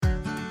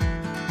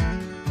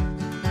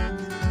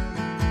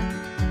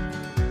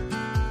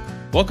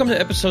Welcome to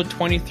episode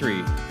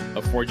 23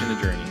 of Forging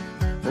the Journey,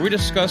 where we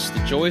discuss the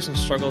joys and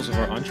struggles of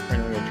our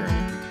entrepreneurial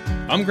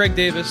journey. I'm Greg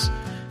Davis,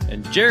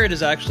 and Jared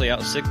is actually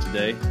out sick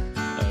today.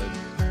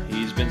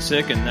 He's been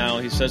sick, and now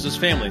he says his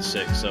family's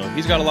sick, so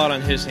he's got a lot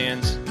on his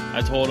hands.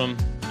 I told him,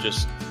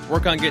 just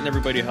work on getting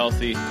everybody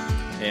healthy,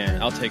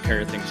 and I'll take care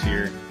of things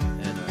here,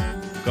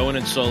 and going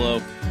in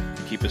solo,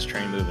 keep this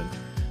train moving.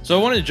 So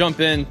I wanted to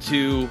jump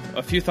into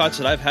a few thoughts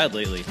that I've had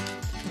lately,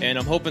 and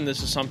I'm hoping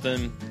this is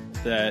something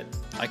that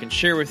I can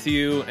share with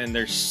you, and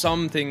there's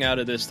something out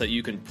of this that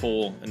you can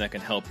pull and that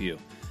can help you.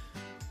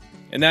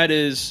 And that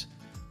is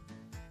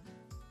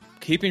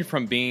keeping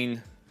from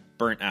being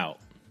burnt out.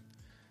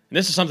 And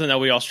this is something that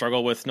we all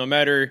struggle with, no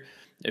matter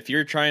if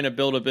you're trying to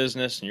build a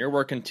business and you're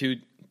working two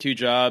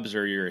jobs,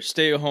 or you're a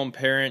stay-at-home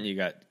parent, you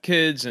got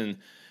kids, and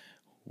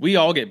we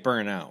all get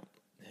burnt out.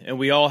 And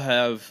we all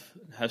have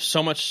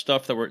so much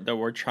stuff that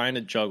we're trying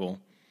to juggle.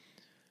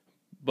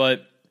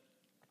 But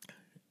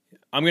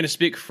I'm going to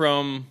speak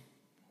from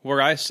where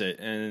I sit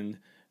and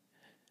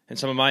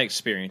some of my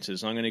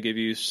experiences. I'm going to give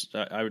you,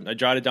 I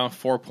jotted down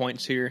 4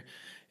 points here,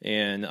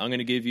 and I'm going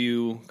to give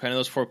you kind of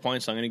those 4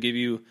 points. I'm going to give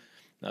you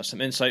some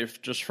insight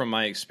just from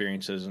my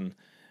experiences. And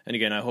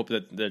again, I hope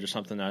that there's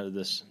something out of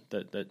this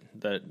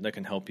that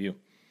can help you.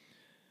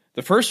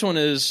 The first one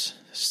is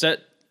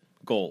set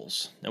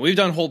goals. Now, we've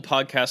done whole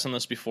podcasts on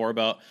this before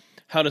about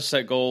how to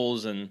set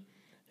goals and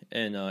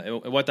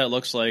what that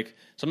looks like.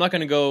 So I'm not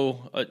going to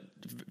go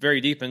very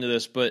deep into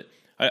this, but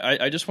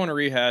I just want to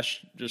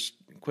rehash just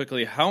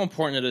quickly how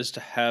important it is to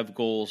have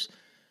goals,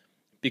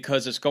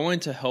 because it's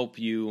going to help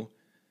you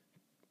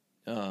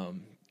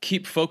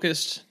keep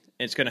focused.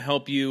 It's going to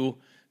help you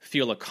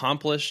feel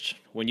accomplished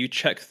when you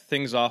check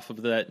things off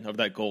of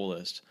that goal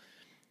list.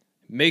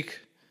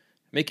 Make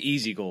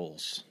easy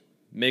goals,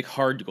 make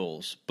hard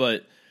goals,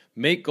 but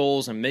make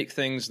goals and make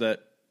things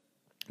that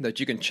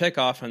you can check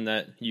off and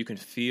that you can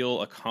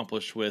feel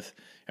accomplished with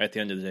at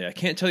the end of the day. I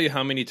can't tell you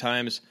how many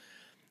times.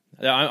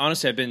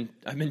 Honestly, I've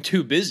been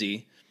too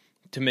busy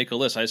to make a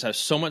list. I just have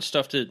so much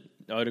stuff to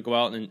go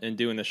out and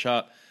do in the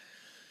shop.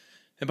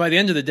 And by the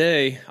end of the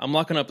day, I'm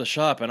locking up the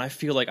shop, and I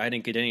feel like I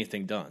didn't get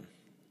anything done.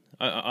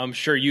 I'm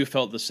sure you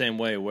felt the same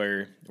way,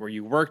 where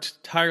you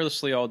worked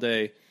tirelessly all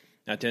day.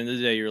 At the end of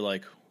the day, you're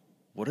like,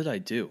 what did I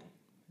do?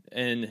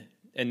 And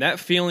that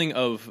feeling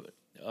of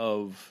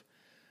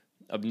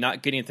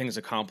not getting things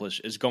accomplished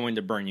is going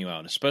to burn you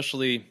out,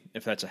 especially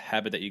if that's a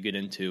habit that you get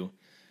into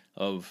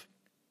of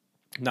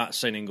not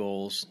setting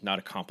goals, not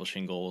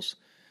accomplishing goals.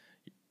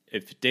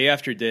 If day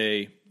after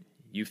day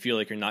you feel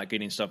like you're not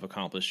getting stuff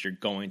accomplished, you're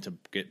going to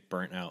get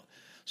burnt out.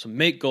 So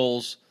make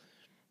goals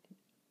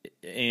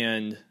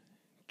and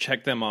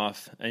check them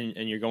off,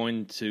 and you're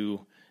going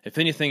to, if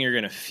anything, you're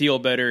going to feel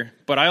better.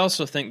 But I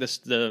also think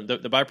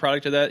the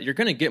byproduct of that, you're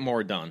going to get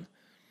more done.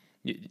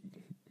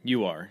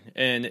 You are.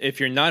 And if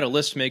you're not a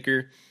list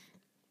maker,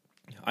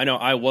 I know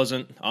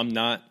I'm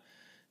not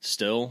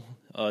still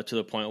to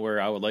the point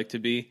where I would like to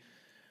be.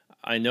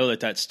 I know that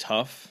that's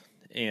tough,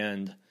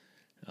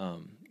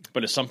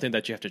 but it's something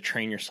that you have to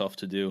train yourself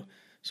to do.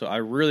 So I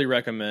really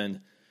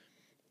recommend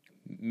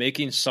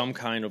making some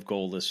kind of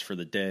goal list for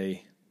the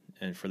day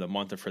and for the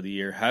month or for the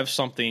year. Have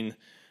something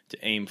to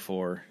aim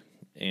for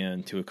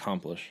and to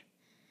accomplish.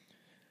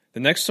 The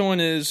next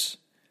one is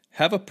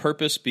have a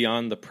purpose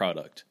beyond the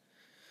product.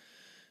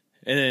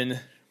 And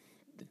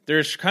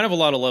there's kind of a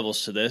lot of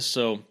levels to this,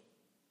 so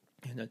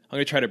I'm going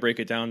to try to break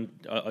it down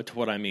to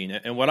what I mean.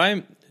 And when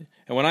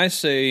I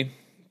say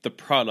the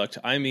product,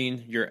 I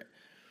mean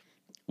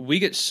we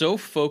get so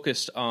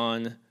focused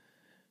on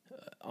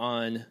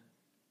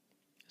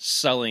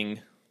selling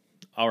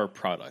our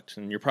product,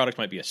 and your product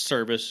might be a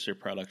service, your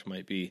product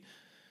might be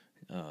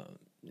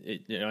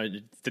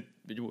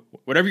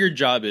whatever your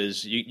job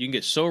is. You can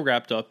get so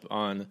wrapped up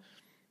on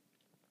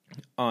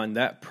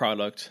that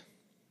product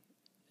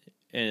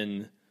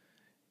and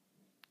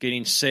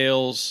getting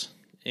sales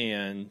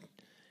and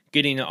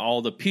getting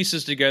all the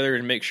pieces together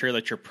and make sure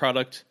that your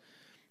product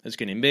is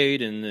getting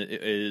made and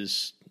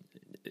is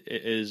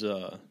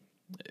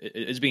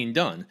being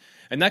done.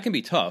 And that can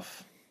be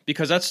tough,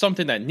 because that's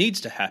something that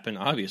needs to happen,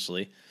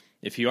 obviously.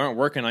 If you aren't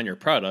working on your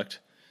product,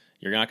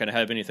 you're not going to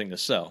have anything to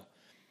sell.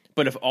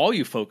 But if all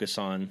you focus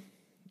on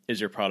is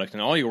your product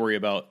and all you worry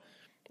about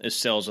is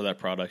sales of that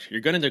product,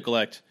 you're going to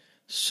neglect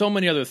so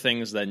many other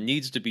things that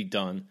needs to be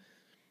done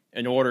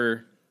in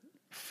order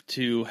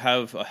to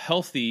have a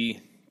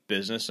healthy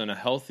business and a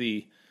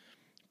healthy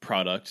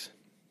product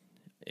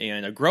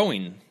and a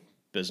growing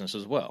business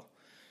as well.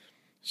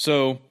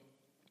 So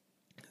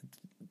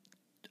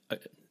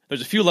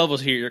there's a few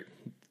levels here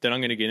that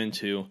I'm going to get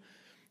into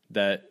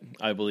that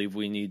I believe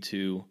we need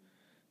to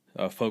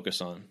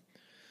focus on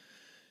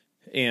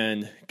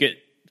and get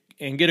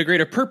a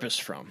greater purpose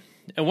from.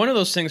 And one of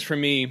those things for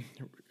me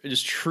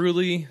is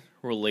truly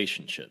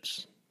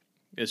relationships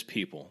as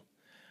people.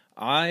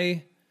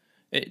 I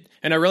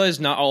realize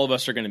not all of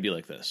us are going to be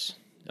like this.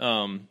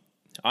 I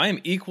am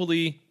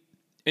equally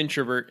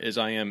introvert as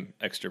I am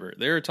extrovert.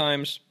 There are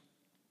times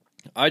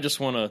I just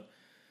want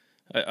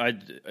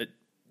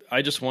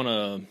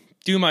to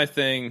do my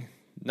thing,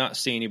 not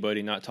see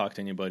anybody, not talk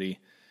to anybody.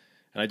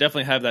 And I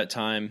definitely have that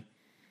time.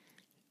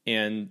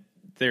 And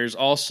there's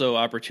also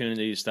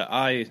opportunities that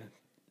I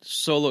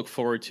so look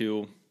forward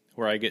to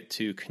where I get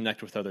to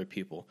connect with other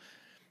people.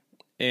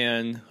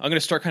 And I'm going to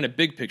start kind of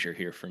big picture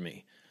here for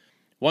me.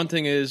 One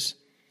thing is,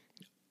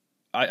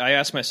 I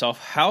ask myself,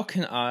 how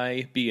can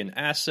I be an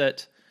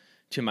asset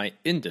to my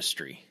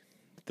industry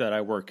that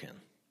I work in?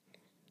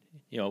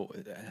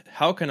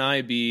 How can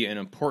I be an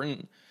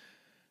important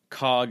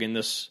cog in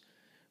this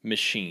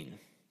machine?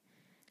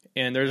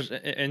 And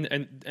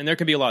there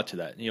can be a lot to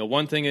that.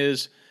 One thing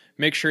is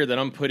make sure that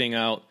I'm putting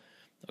out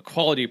a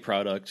quality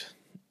product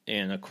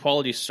and a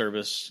quality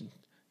service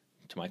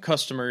to my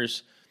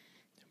customers,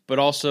 but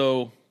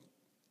also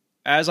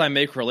as I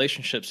make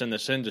relationships in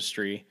this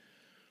industry,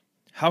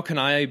 how can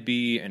I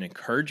be an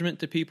encouragement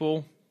to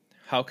people?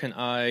 How can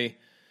I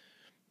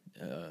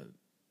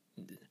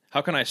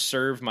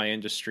serve my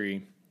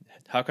industry?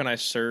 How can I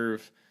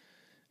serve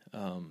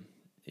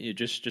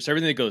just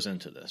everything that goes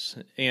into this?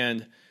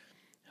 And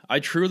I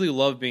truly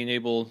love being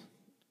able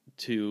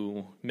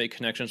to make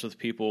connections with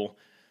people,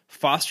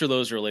 foster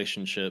those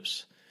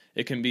relationships.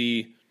 It can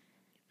be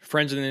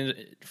friends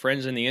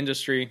in the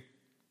industry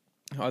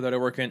that I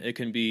work in. It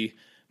can be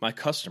my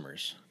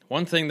customers.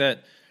 One thing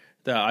that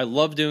I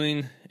love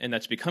doing, and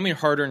that's becoming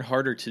harder and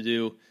harder to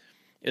do,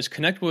 is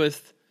connect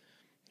with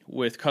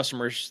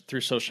customers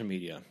through social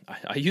media.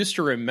 I used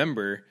to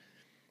remember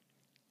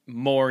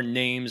more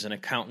names and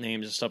account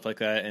names and stuff like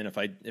that, and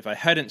if I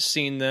hadn't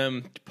seen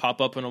them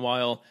pop up in a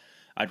while,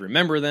 I'd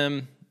remember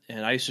them,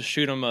 and I used to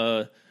shoot them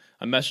a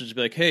message to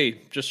be like,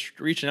 hey, just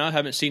reaching out,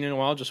 haven't seen you in a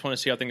while, just want to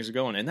see how things are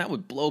going. And that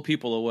would blow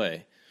people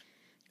away,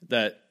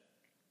 that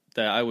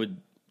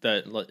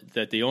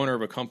the owner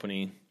of a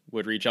company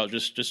would reach out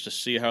just to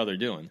see how they're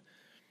doing.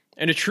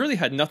 And it truly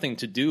had nothing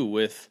to do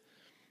with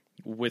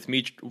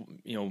me,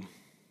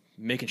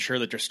 making sure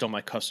that they're still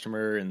my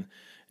customer, and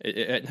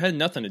it had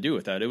nothing to do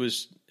with that. It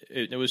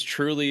was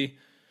truly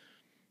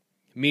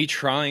me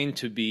trying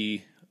to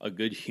be a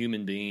good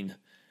human being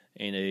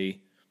and a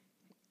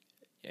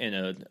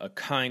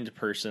kind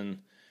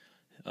person,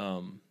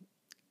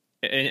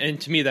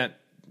 and to me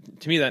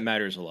that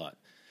matters a lot.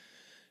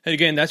 And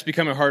again, that's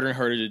becoming harder and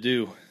harder to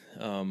do.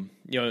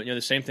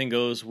 The same thing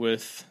goes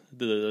with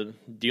the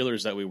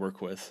dealers that we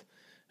work with.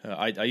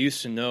 I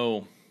used to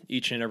know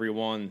each and every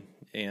one,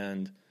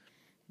 and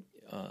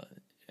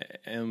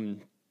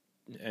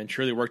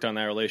truly worked on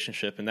that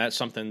relationship. And that's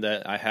something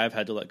that I have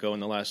had to let go in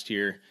the last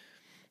year,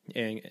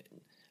 and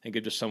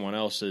give to someone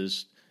else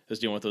is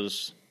dealing with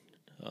those,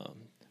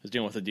 is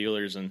dealing with the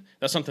dealers, and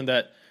that's something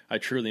that I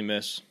truly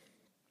miss.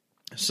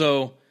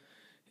 So,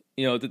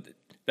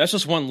 that's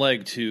just one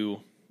leg to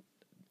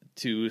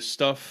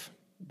stuff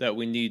that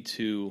we need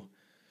to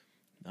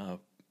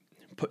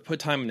put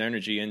time and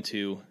energy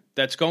into,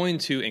 that's going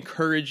to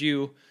encourage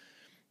you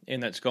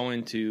and that's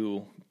going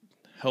to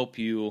help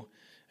you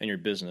and your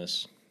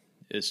business,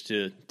 is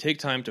to take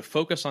time to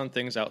focus on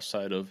things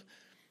outside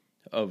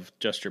of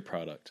just your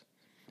product.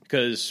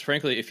 Because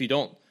frankly, if you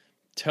don't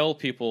tell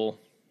people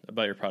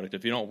about your product,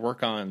 if you don't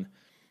work on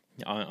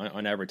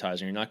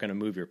advertising, you're not going to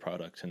move your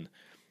product and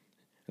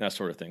that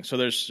sort of thing. So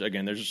there's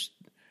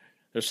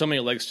so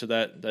many legs to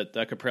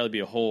that could probably be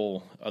a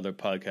whole other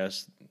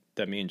podcast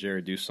that me and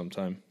Jared do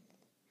sometime.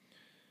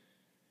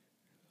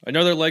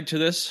 Another leg to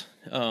this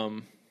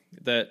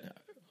that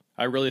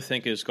I really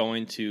think is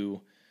going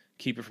to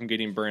keep it from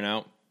getting burnt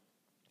out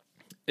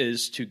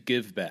is to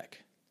give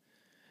back.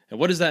 And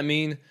what does that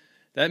mean?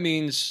 That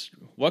means,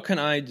 what can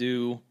I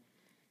do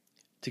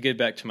to give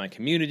back to my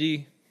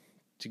community,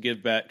 to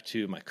give back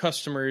to my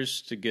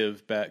customers, to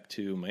give back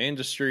to my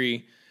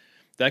industry?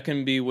 That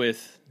can be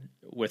with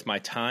my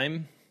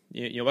time.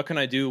 What can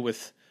I do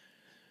with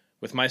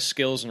my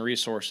skills and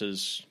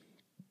resources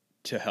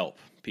to help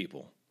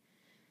people?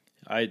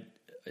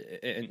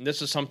 And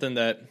this is something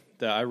that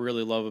I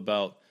really love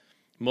about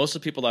most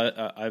of the people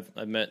that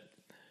I've met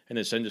in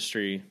this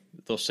industry.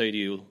 They'll say to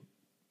you,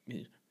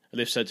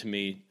 they've said to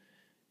me,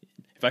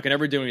 if I can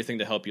ever do anything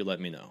to help you, let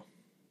me know.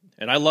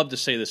 And I love to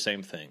say the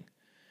same thing.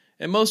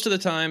 And most of the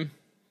time,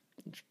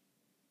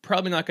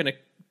 probably not going to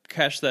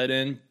cash that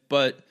in,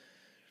 but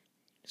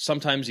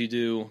sometimes you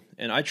do.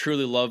 And I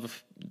truly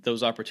love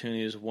those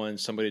opportunities when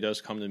somebody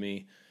does come to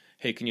me,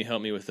 hey, can you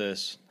help me with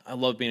this? I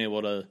love being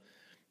able to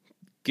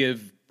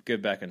give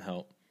back and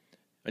help.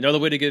 Another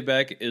way to give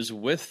back is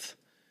with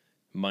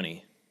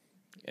money.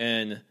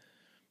 And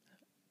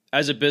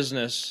as a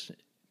business,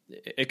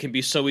 it can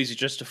be so easy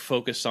just to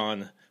focus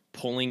on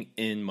pulling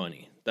in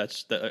money.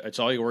 That's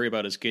all you worry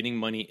about, is getting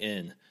money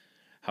in.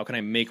 How can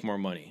I make more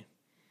money?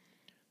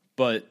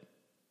 But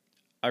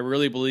I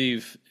really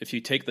believe if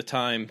you take the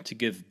time to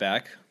give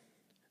back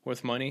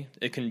with money,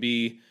 it can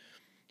be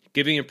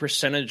giving a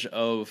percentage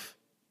of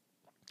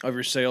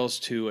your sales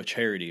to a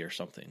charity or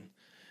something.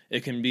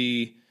 It can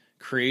be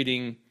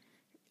creating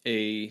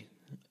a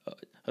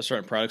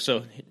certain product.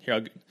 So here,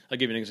 I'll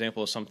give you an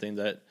example of something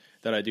that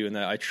I do and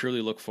that I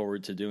truly look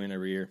forward to doing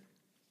every year.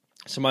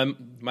 So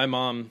my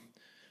mom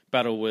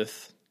battled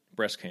with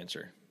breast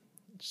cancer.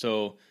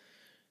 So,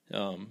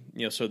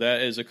 so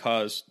that is a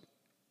cause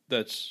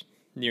that's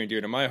near and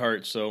dear to my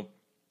heart. So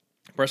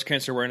Breast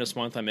Cancer Awareness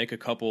Month, I make a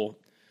couple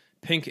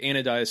pink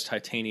anodized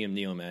titanium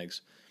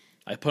neomags.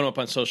 I put them up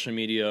on social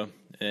media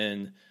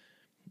and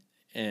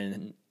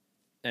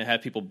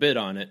have people bid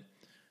on it.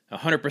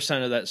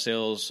 100% of that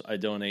sales I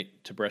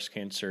donate to breast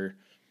cancer,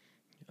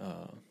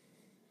 to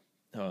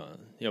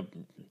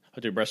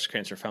Breast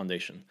Cancer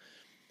Foundation.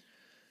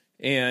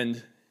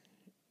 And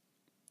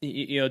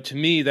to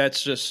me,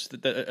 that's just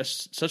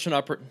such an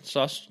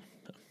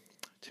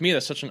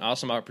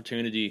awesome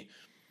opportunity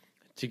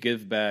to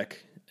give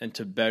back and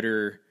to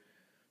better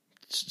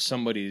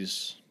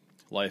somebody's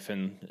life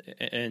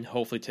and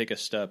hopefully take a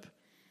step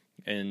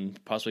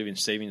and possibly even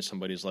saving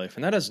somebody's life.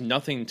 And that has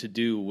nothing to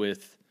do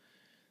with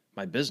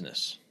my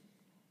business.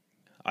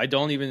 I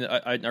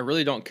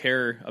really don't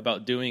care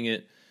about doing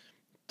it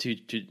to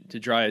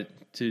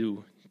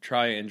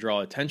try and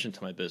draw attention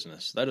to my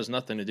business. That has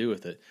nothing to do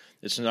with it.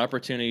 It's an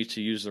opportunity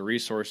to use the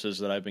resources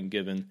that I've been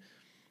given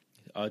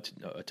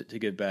to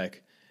give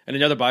back. And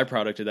another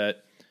byproduct of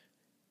that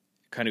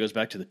kind of goes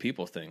back to the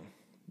people thing,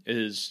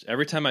 is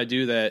every time I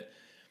do that,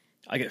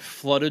 I get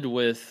flooded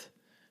with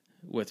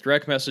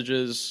direct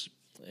messages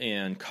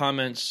and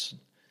comments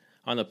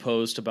on the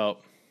post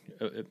about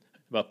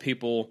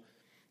people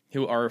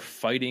who are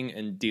fighting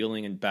and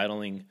dealing and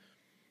battling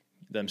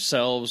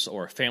themselves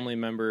or a family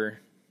member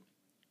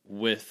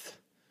with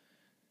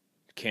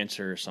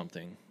cancer or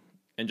something,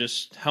 and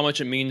just how much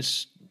it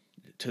means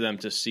to them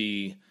to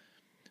see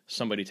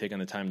somebody taking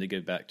the time to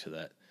give back to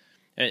that.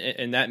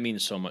 And that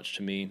means so much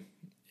to me,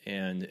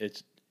 and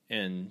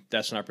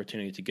that's an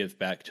opportunity to give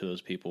back to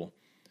those people,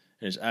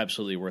 and it's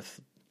absolutely worth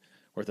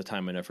the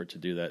time and effort to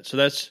do that. So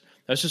that's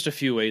just a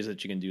few ways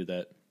that you can do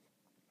that.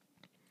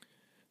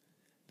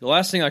 The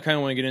last thing I kind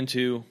of want to get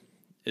into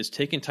is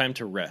taking time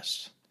to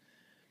rest,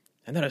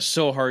 and that is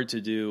so hard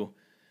to do.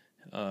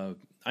 I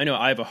know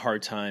I have a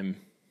hard time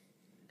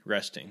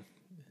resting.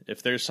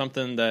 If there's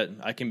something that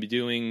I can be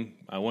doing,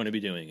 I want to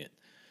be doing it.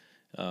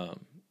 For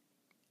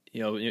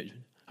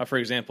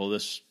example,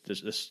 this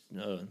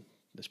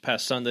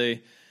past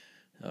Sunday,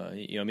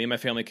 me and my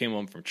family came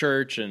home from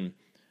church, and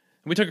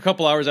we took a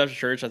couple hours after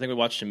church. I think we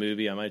watched a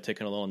movie. I might have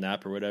taken a little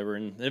nap or whatever.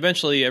 And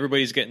eventually,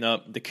 everybody's getting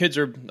up. The kids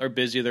are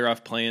busy. They're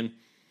off playing.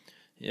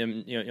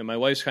 And my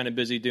wife's kind of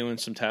busy doing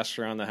some tasks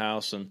around the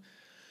house, and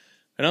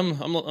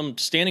I'm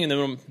standing in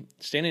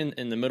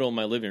the middle of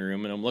my living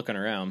room, and I'm looking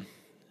around,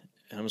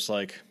 and I'm just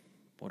like,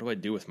 what do I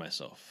do with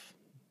myself?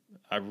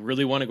 I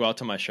really want to go out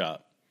to my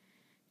shop.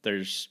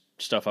 There's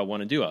stuff I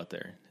want to do out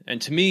there.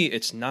 And to me,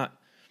 it's not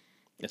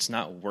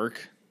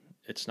work.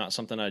 It's not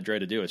something I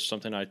dread to do. It's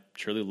something I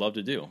truly love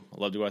to do. I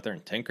love to go out there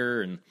and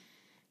tinker,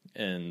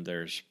 and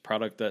there's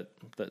product that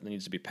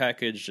needs to be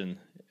packaged, and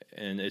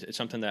it's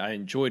something that I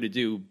enjoy to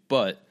do,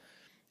 but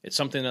it's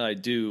something that I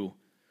do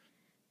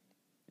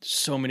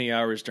so many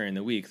hours during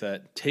the week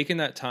that taking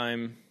that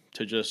time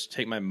to just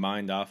take my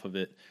mind off of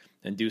it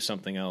and do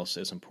something else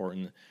is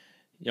important.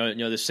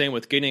 The same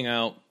with getting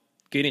out,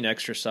 getting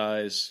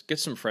exercise, get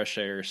some fresh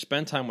air,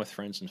 spend time with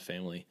friends and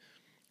family.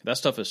 That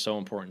stuff is so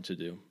important to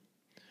do.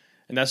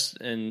 And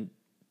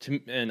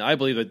I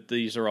believe that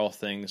these are all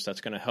things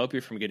that's going to help you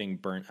from getting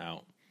burnt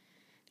out.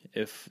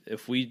 If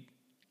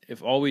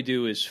all we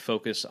do is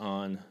focus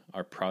on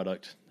our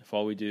product, if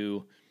all we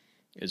do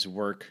is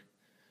work,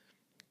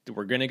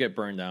 we're going to get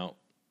burned out,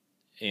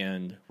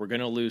 and we're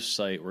going to lose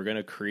sight. We're going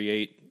to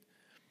create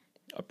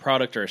a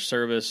product or a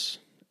service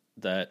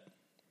that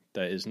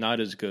is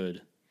not as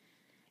good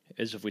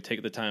as if we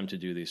take the time to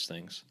do these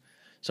things.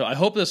 So I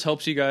hope this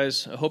helps you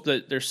guys. I hope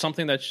that there's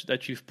something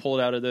that you've pulled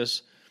out of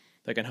this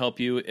that can help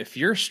you. If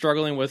you're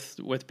struggling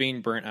with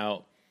being burnt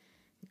out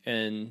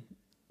and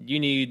you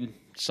need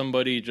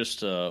somebody just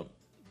to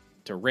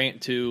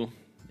rant to,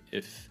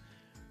 if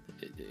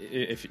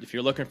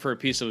you're looking for a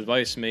piece of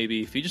advice,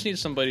 maybe if you just need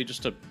somebody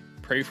just to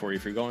pray for you,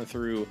 if you're going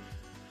through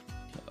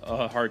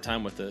a hard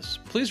time with this,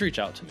 please reach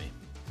out to me.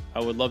 I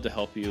would love to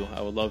help you.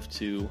 I would love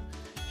to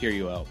hear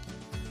you out.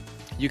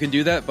 You can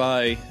do that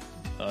by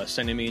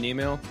sending me an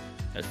email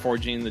at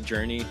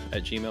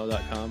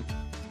forgingthejourney@gmail.com.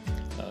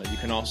 You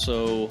can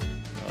also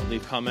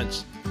leave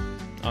comments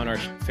on our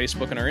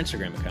Facebook and our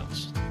Instagram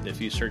accounts.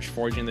 If you search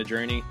Forging the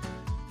Journey,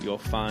 you'll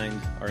find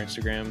our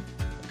Instagram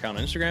account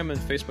on Instagram and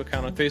Facebook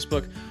account on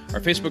Facebook. Our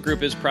Facebook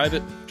group is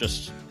private.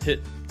 Just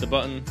hit the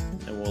button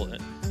and we'll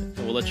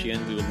let you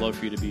in. We would love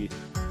for you to be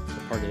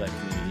a part of that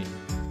community.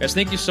 Guys,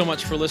 thank you so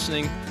much for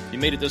listening. You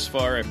made it this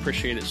far. I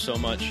appreciate it so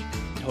much.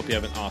 I hope you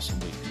have an awesome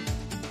week.